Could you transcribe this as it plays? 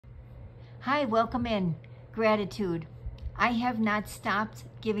Hi, welcome in. Gratitude. I have not stopped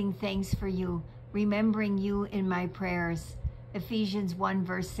giving thanks for you, remembering you in my prayers. Ephesians 1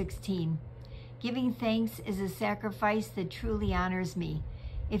 verse 16. Giving thanks is a sacrifice that truly honors me.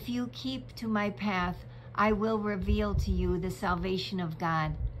 If you keep to my path, I will reveal to you the salvation of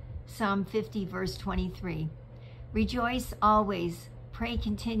God. Psalm 50 verse 23. Rejoice always, pray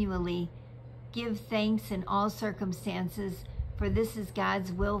continually, give thanks in all circumstances, for this is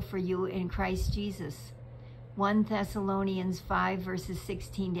God's will for you in Christ Jesus. 1 Thessalonians 5 verses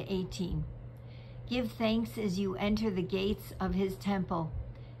 16 to 18. Give thanks as you enter the gates of his temple.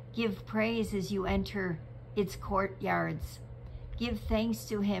 Give praise as you enter its courtyards. Give thanks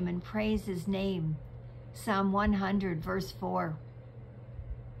to him and praise his name. Psalm 100 verse 4.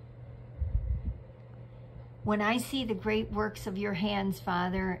 When I see the great works of your hands,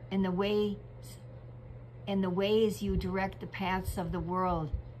 Father, and the ways you direct the paths of the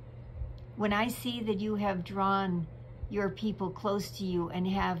world, when I see that you have drawn your people close to you and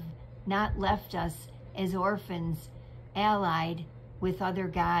have not left us as orphans, allied with other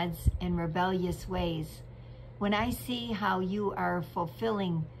gods and rebellious ways, when I see how you are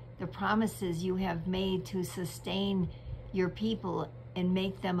fulfilling the promises you have made to sustain your people and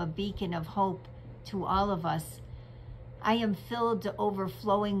make them a beacon of hope to all of us, I am filled to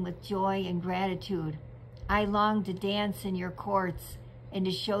overflowing with joy and gratitude. I long to dance in your courts and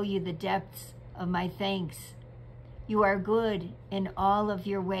to show you the depths of my thanks. You are good in all of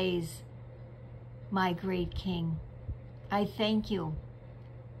your ways, my great King. I thank you.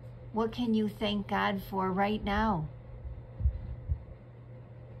 What can you thank God for right now?